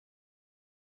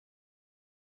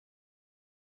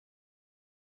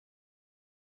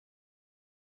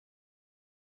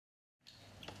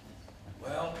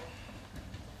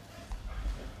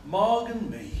Maughold and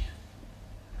me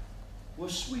were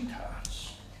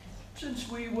sweethearts since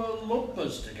we were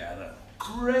lumpers together,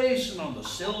 racing on the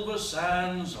silver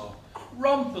sands or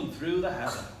romping through the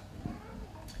heather.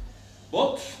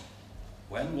 But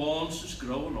when once is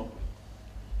growing up,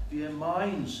 their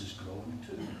minds is growing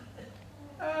too,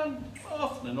 and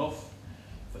often enough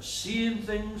for seeing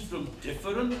things from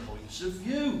different points of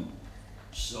view.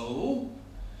 So,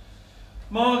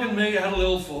 Maughold and me had a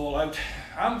little fallout.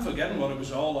 I'm forgetting what it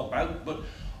was all about, but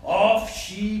off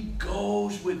she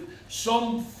goes with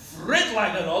some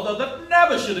frit-like or other that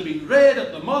never should have been reared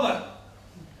at the mother.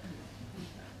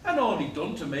 And only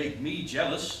done to make me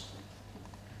jealous.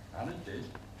 And it did.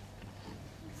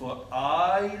 For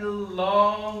I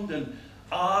longed and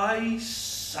I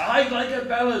sighed like a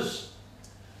bellows.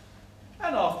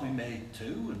 And off we made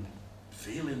too, and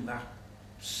feeling that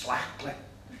slackly,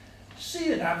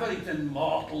 seeing everything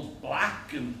mortal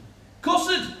black and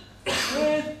cussed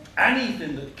with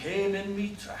anything that came in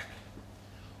me track.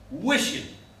 Wishing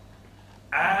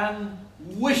and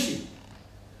wishing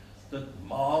that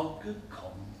Maughold could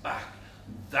come back.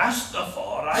 That's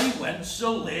afore I went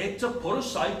so late to put a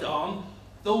sight on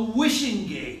the wishing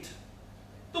gate.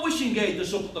 The wishing gate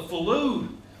that's up at the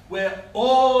Falloon, where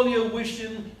all your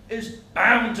wishing is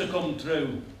bound to come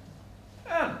true.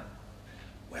 And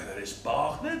whether it's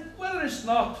barking, whether it's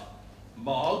not,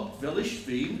 Maughold Village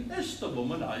Fiend is the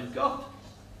woman I've got.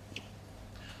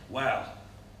 Well,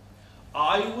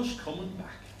 I was coming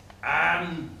back,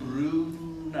 and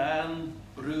brooding,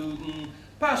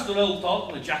 past an old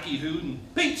thought with Jackie Hood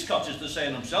and Pete's cottage, the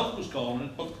saying himself was calling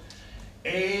it, but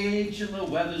age and the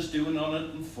weather's doing on it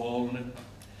and falling it.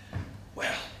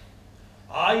 Well,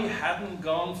 I hadn't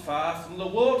gone far from the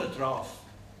water trough.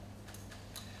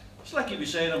 It's like if you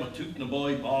saying I'm a tootin' a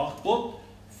boy bark, but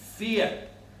fear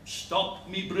stopped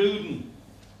me brooding,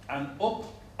 and up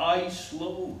I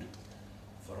slowed.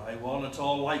 For I wasn't at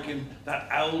all liking that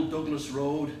old Douglas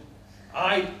road.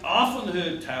 I'd often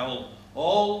heard tell,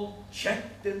 all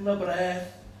checked in the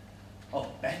breath,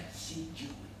 of Betsy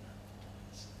Jewin.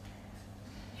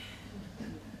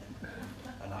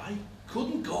 And I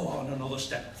couldn't go on another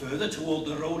step further toward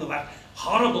the road of that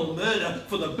horrible murder,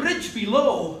 for the bridge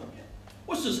below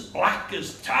was as black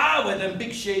as tar where them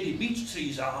big shady beech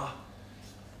trees are.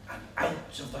 And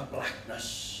out of the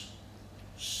blackness,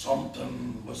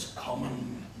 something was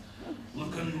coming,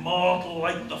 looking mortal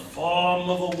like the form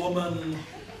of a woman,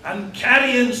 and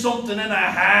carrying something in her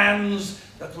hands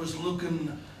that was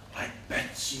looking like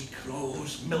Betsy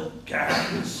Crow's milk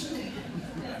cans.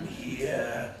 And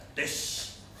here,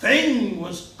 this thing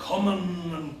was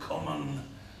coming and coming,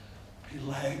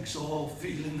 my legs all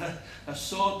feeling a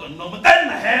sort of numb, and then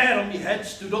the hair on my head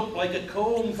stood up like a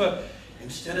comb, for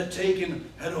instead of taking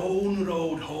her own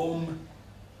road home,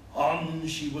 on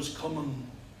she was coming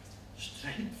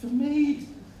straight for me.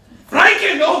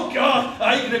 Frankie, oh God,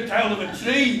 I gripped out of a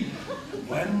tree.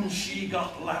 When she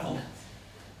got level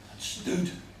and stood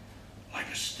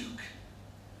like a stook,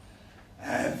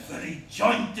 every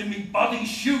joint in me body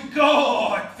shook.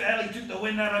 Oh, it fairly took the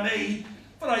wind out of me,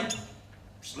 but I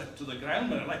slipped to the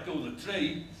ground when I let go of the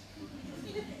tree.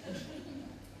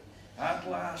 At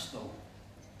last, though,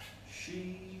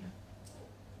 she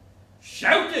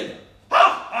shouted,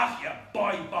 "Ha, ha, you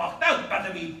boy bark, thou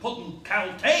better be putting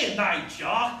Caltay in thy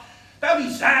jaw. Thou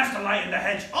deserves to lie in the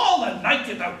hedge all the night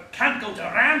if thou can't go to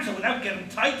Ramsay without getting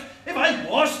tight. If I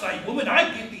was thy woman,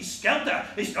 I'd give thee skelter.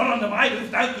 It's not under my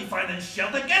roof thou be finding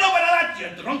shelter. Get over that,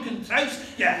 you drunken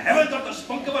trouse. You haven't got the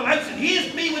spunk of a louse, and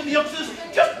here's me with the uxes.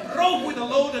 Just broke with the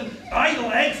load, and thy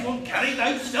legs won't carry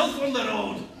thyself on the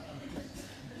road."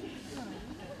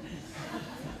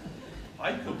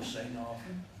 I couldn't say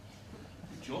nothing.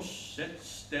 Just sit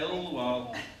still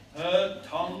while her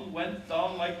tongue went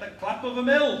on like the clap of a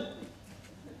mill.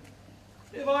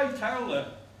 If I tell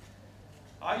her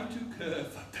I took her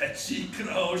for Betsy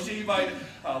Crow, she might,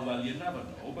 oh well, you never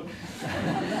know, but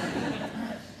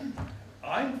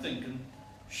I'm thinking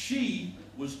she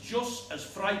was just as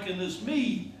frightened as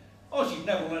me, or she'd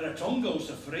never let her tongue go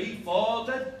so free for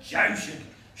the jousting.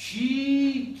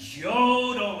 She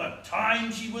jawed all the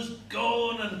time she was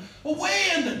going, and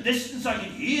away in the distance I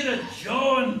could hear her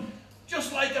jawing,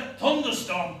 just like a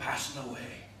thunderstorm passing away.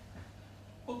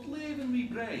 But leaving me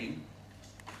brain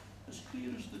as clear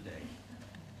as the day.